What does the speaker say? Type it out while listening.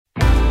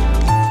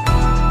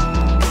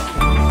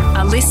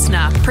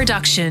listener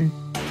production.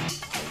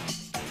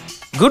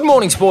 Good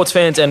morning, sports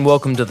fans, and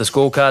welcome to The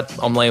Scorecard.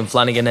 I'm Liam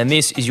Flanagan, and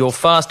this is your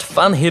fast,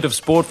 fun hit of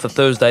sport for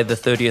Thursday, the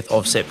 30th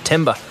of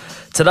September.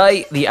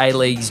 Today, the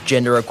A-League's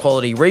gender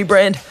equality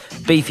rebrand,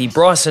 Beefy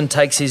Bryson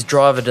takes his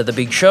driver to the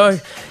big show,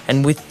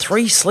 and with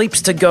 3 sleeps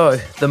to go,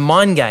 the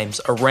mind games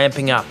are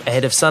ramping up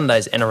ahead of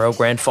Sunday's NRL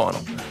Grand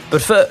Final.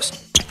 But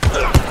first,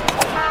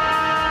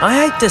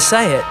 I hate to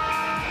say it,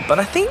 but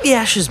I think the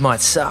Ashes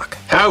might suck.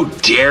 How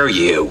dare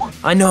you?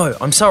 I know,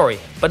 I'm sorry,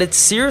 but it's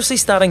seriously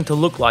starting to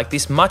look like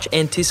this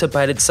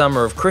much-anticipated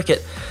summer of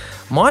cricket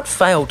might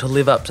fail to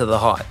live up to the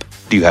hype.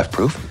 Do you have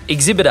proof?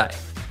 Exhibit A.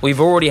 We've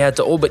already had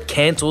to all but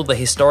cancel the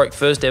historic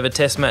first ever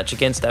test match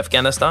against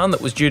Afghanistan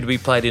that was due to be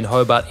played in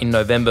Hobart in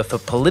November for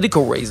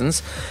political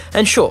reasons.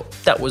 And sure,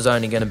 that was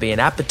only going to be an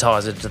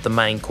appetiser to the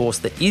main course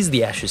that is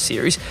the Ashes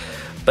series.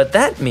 But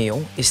that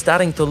meal is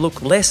starting to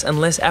look less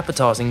and less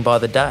appetising by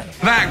the day.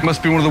 That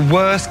must be one of the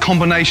worst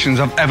combinations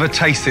I've ever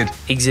tasted.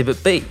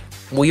 Exhibit B.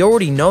 We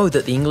already know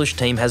that the English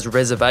team has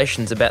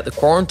reservations about the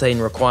quarantine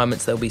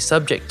requirements they'll be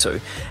subject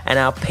to, and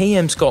our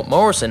PM Scott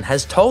Morrison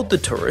has told the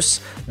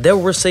tourists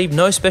they'll receive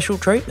no special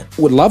treatment.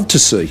 Would love to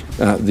see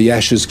the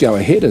Ashes go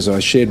ahead, as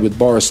I shared with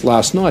Boris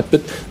last night,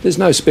 but there's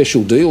no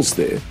special deals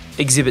there.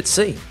 Exhibit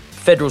C.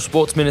 Federal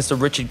Sports Minister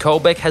Richard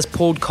Colbeck has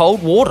poured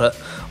cold water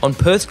on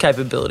Perth's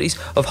capabilities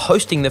of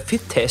hosting the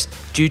 5th test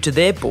due to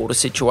their border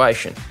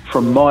situation.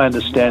 From my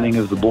understanding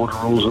of the border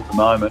rules at the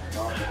moment,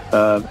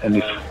 and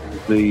if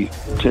the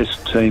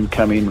test team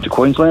come into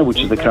Queensland,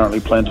 which they currently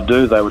plan to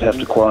do, they would have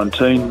to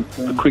quarantine.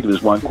 The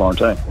cricketers won't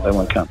quarantine, they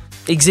won't come.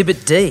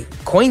 Exhibit D.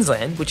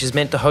 Queensland, which is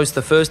meant to host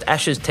the first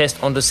Ashes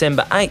test on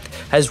December 8th,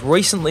 has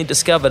recently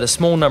discovered a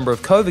small number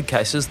of COVID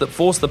cases that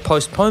forced the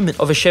postponement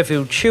of a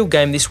Sheffield Shield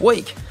game this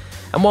week.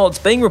 And while it's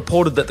being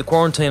reported that the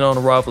quarantine on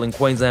arrival in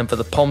Queensland for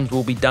the Poms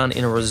will be done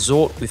in a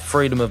resort with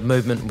freedom of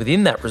movement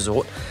within that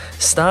resort,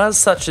 stars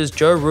such as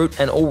Joe Root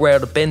and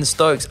all-rounder Ben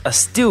Stokes are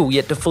still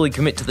yet to fully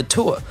commit to the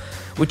tour,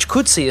 which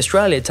could see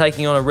Australia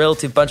taking on a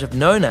relative bunch of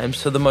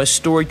no-names for the most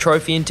storied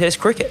trophy in Test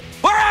cricket.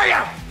 Where are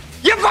you?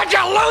 You bunch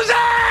of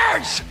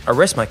losers! I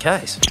rest my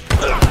case.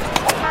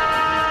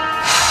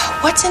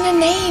 What's in a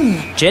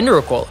name? Gender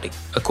equality.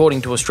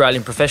 According to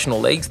Australian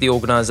Professional Leagues, the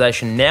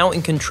organisation now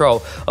in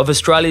control of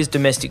Australia's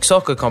domestic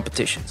soccer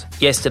competitions.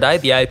 Yesterday,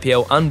 the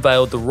APL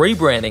unveiled the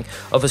rebranding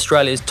of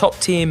Australia's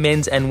top-tier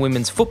men's and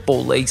women's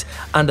football leagues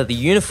under the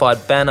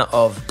unified banner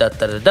of The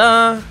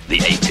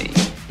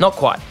A-Team. Not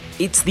quite.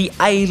 It's the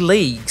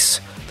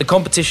A-Leagues. The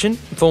competition,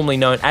 formerly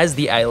known as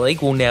the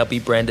A-League, will now be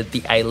branded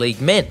the A-League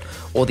Men,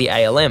 or the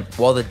ALM,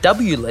 while the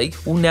W-League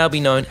will now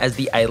be known as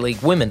the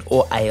A-League Women,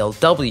 or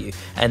ALW,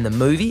 and the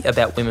movie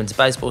about women's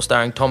baseball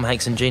starring Tom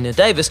Hanks and Gina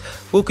Davis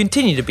will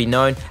continue to be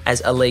known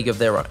as A League of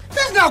Their Own.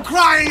 There's no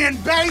crying in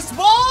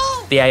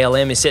baseball! The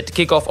ALM is set to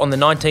kick off on the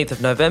 19th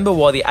of November,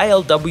 while the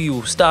ALW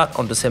will start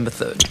on December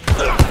 3rd.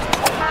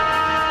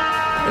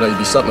 You know, you'd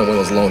be something in one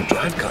of those long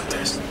drive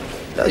contests.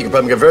 Yeah, you could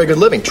probably make a very good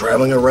living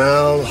traveling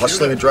around,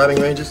 hustling at driving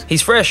ranges.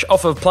 He's fresh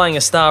off of playing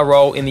a star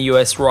role in the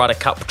US Ryder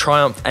Cup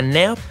triumph, and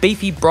now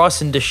Beefy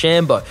Bryson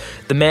DeChambeau,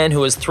 the man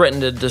who has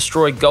threatened to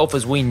destroy golf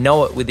as we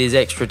know it with his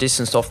extra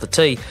distance off the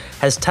tee,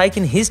 has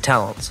taken his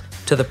talents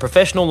to the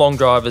Professional Long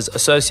Drivers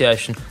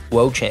Association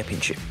World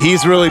Championship.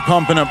 He's really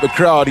pumping up the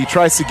crowd. He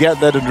tries to get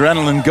that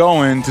adrenaline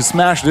going to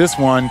smash this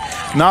one.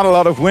 Not a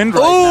lot of wind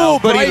right now,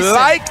 but Bryson. he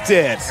liked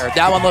it.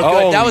 That one looked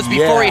good. That was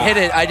before he hit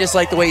it. I just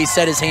like the way he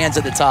set his hands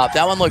at the top.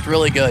 That one looked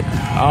really good.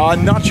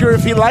 Not sure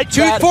if he liked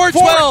that.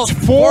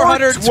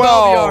 412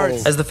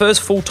 yards. As the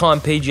first full-time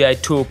PGA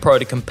Tour pro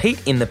to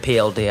compete in the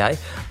PLDA,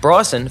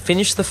 Bryson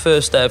finished the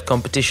first day of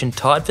competition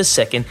tied for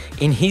second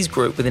in his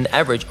group with an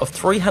average of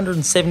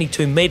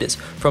 372 metres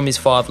from his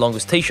 5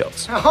 longest tee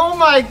shots. Oh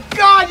my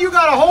God, you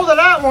got a hold of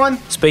that one!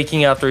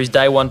 Speaking after his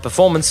day one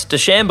performance,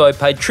 DeChambeau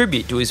paid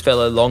tribute to his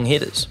fellow long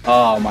hitters.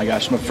 Oh my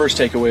gosh, my first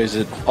takeaway is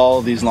that all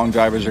of these long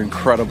drivers are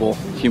incredible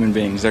human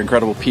beings. They're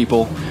incredible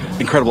people,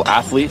 incredible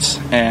athletes,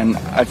 and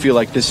I feel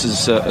like this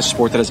is a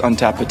sport that has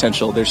untapped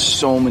potential. There's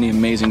so many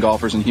amazing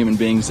golfers and human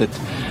beings that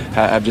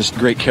have just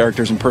great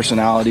characters and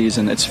personalities,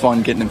 and it's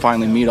fun getting to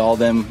finally meet all of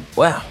them.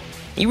 Wow,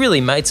 he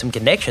really made some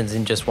connections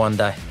in just one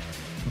day.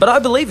 But I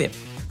believe him,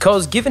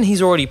 because given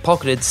he's already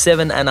pocketed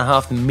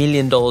 $7.5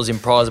 million in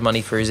prize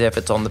money for his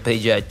efforts on the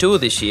PGA Tour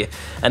this year,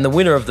 and the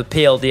winner of the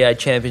PLDA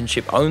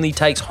Championship only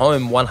takes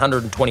home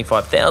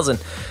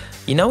 $125,000,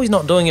 you know he's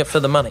not doing it for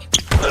the money.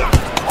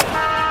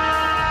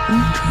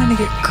 I'm trying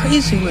to get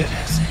crazy with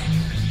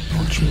it.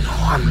 Don't you know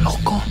I'm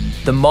loco?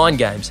 The mind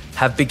games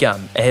have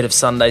begun ahead of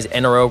Sunday's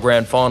NRL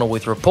Grand Final,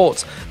 with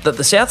reports that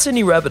the South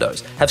Sydney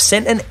Rabbitohs have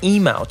sent an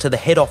email to the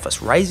head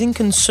office raising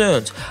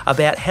concerns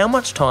about how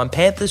much time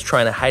Panthers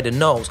trainer Hayden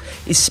Knowles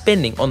is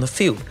spending on the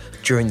field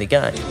during the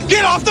game.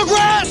 Get off the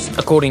grass!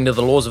 According to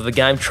the laws of the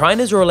game,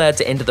 trainers are allowed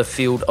to enter the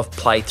field of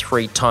play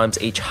 3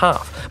 times each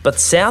half, but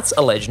Souths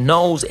allege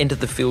Knowles entered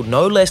the field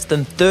no less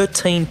than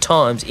 13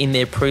 times in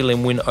their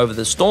prelim win over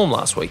the Storm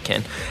last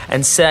weekend,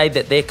 and say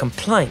that their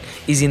complaint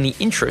is in the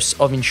interests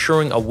of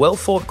ensuring a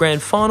well-fought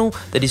grand final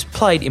that is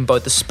played in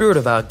both the spirit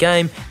of our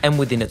game and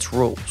within its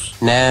rules.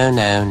 No.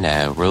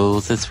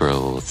 Rules is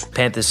rules.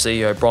 Panthers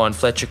CEO Brian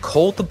Fletcher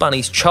called the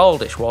Bunnies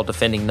childish while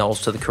defending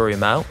Knowles to the Courier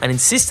Mail and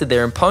insisted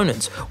their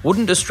opponents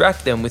wouldn't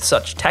distract them with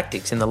such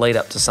tactics in the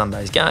lead-up to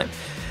Sunday's game.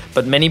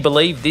 But many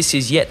believe this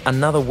is yet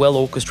another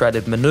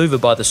well-orchestrated manoeuvre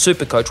by the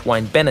Supercoach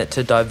Wayne Bennett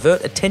to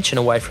divert attention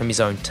away from his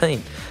own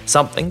team,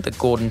 something that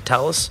Gordon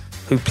Tallis,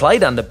 who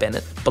played under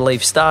Bennett,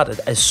 believes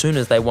started as soon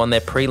as they won their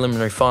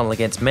preliminary final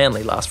against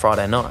Manly last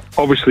Friday night.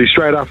 Obviously,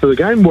 straight after the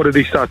game, what did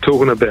he start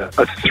talking about?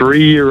 A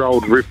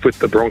 3-year-old riff with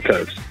the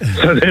Broncos.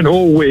 So then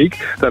all week,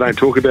 they don't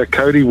talk about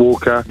Cody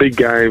Walker, big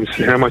games,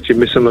 how much you're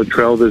missing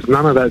Latrell. There's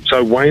none of that.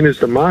 So Wayne is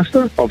the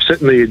master of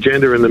setting the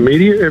agenda in the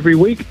media every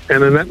week,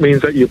 and then that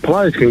means that your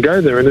players can go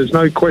there, and there's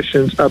no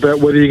questions about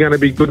whether you're going to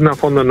be good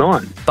enough on the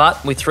night.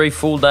 But with 3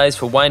 full days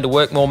for Wayne to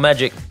work more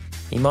magic,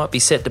 he might be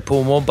set to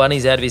pull more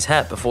bunnies out of his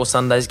hat before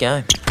Sunday's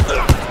game.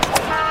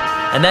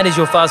 And that is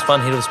your Fast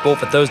Fun hit of sport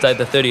for Thursday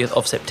the 30th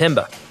of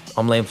September.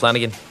 I'm Liam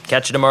Flanagan.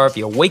 Catch you tomorrow for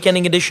your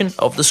weekending edition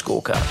of The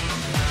Scorecard.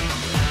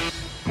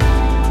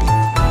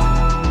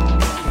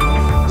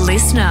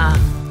 Listener.